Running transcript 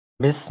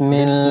بسم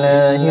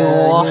اللہ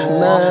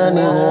الرحمن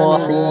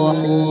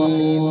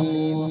الرحیم۔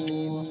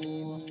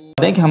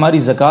 کہ ہماری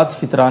زکوٰۃ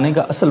فطرانے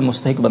کا اصل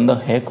مستحق بندہ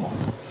ہے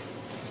کون؟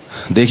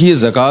 دیکھیے،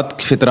 زکوٰۃ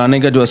فطرانے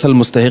کا جو اصل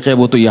مستحق ہے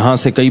وہ تو یہاں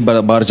سے کئی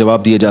بار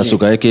جواب دیا جا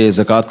چکا ہے کہ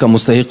زکوٰۃ کا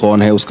مستحق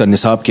کون ہے، اس کا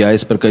نصاب کیا ہے،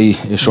 اس پر کئی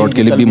شارٹ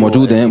کلپ بھی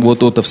موجود ہیں، وہ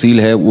تو تفصیل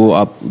ہے، وہ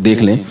آپ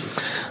دیکھ لیں۔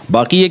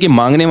 باقی یہ کہ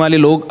مانگنے والے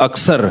لوگ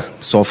اکثر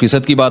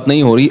 100% کی بات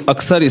نہیں ہو رہی،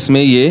 اکثر اس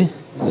میں یہ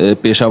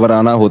پیشہ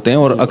ورانہ ہوتے ہیں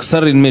اور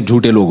اکثر ان میں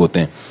جھوٹے لوگ ہوتے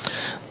ہیں۔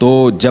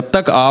 تو جب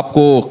تک آپ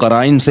کو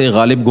قرائن سے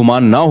غالب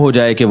گمان نہ ہو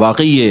جائے کہ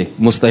واقعی یہ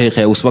مستحق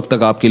ہے، اس وقت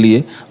تک آپ کے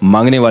لیے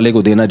مانگنے والے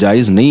کو دینا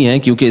جائز نہیں ہے،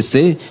 کیونکہ اس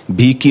سے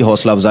بھیک کی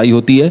حوصلہ افزائی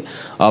ہوتی ہے۔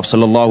 آپ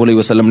صلی اللہ علیہ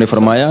وسلم نے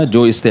فرمایا،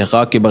 جو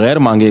استحقاق کے بغیر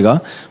مانگے گا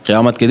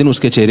قیامت کے دن اس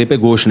کے چہرے پہ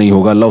گوشت نہیں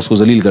ہوگا، اللہ اس کو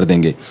ذلیل کر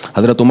دیں گے۔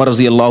 حضرت عمر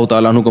رضی اللہ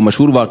تعالیٰ عنہ کو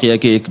مشہور واقعہ ہے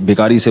کہ ایک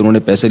بھکاری سے انہوں نے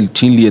پیسے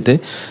چھین لیے تھے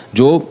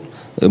جو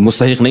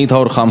مستحق نہیں تھا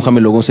اور خام خواہ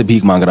میں لوگوں سے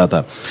بھیک مانگ رہا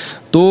تھا۔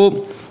 تو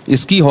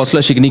اس کی حوصلہ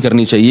شکنی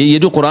کرنی چاہیے۔ یہ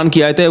جو قرآن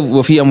کی آیت ہے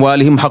وفی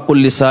اموالہم حق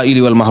للسائل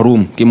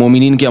والمحروم، کہ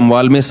مومنین کے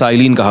اموال میں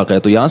سائلین کا حق ہے،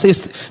 تو یہاں سے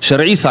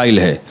شرعی سائل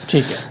ہے،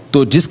 ٹھیک ہے۔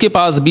 تو جس کے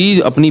پاس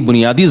بھی اپنی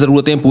بنیادی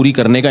ضرورتیں پوری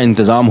کرنے کا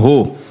انتظام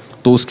ہو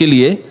تو اس کے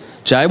لیے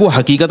چاہے وہ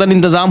حقیقتاً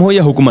انتظام ہو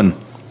یا حکماً،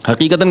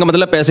 حقیقتاً کا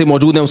مطلب پیسے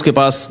موجود ہیں، اس کے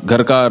پاس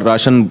گھر کا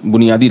راشن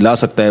بنیادی لا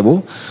سکتا ہے، وہ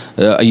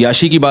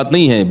عیاشی کی بات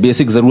نہیں ہے،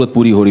 بیسک ضرورت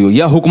پوری ہو رہی ہو،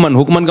 یا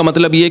حکماً کا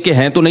مطلب یہ کہ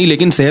ہیں تو نہیں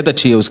لیکن صحت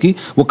اچھی ہے اس کی،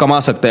 وہ کما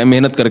سکتا ہے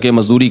محنت کر کے،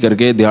 مزدوری کر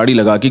کے، دیہاڑی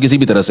لگا کے، کسی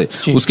بھی طرح سے،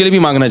 اس کے لیے بھی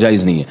مانگنا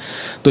جائز نہیں ہے۔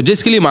 تو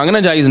جس کے لیے مانگنا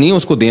جائز نہیں ہے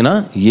اس کو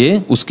دینا، یہ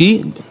اس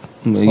کی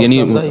یعنی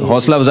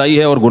حوصلہ افزائی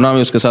ہے اور گناہ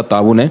میں اس کے ساتھ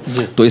تعاون ہے،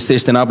 تو اس سے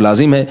اجتناب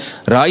لازم ہے۔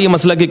 رہا یہ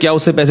مسئلہ کہ کیا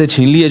اس سے پیسے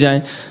چھین لیے جائیں،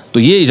 تو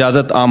یہ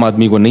اجازت عام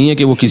آدمی کو نہیں ہے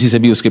کہ وہ کسی سے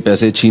بھی اس کے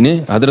پیسے چھینے۔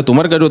 حضرت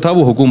عمر کا جو تھا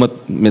وہ حکومت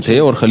میں تھے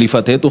اور خلیفہ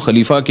تھے، تو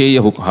خلیفہ کے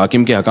یہ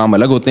حاکم کے حکام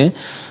الگ ہوتے ہیں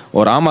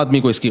اور عام آدمی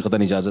کو اس کی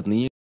قطعاً اجازت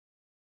نہیں ہے۔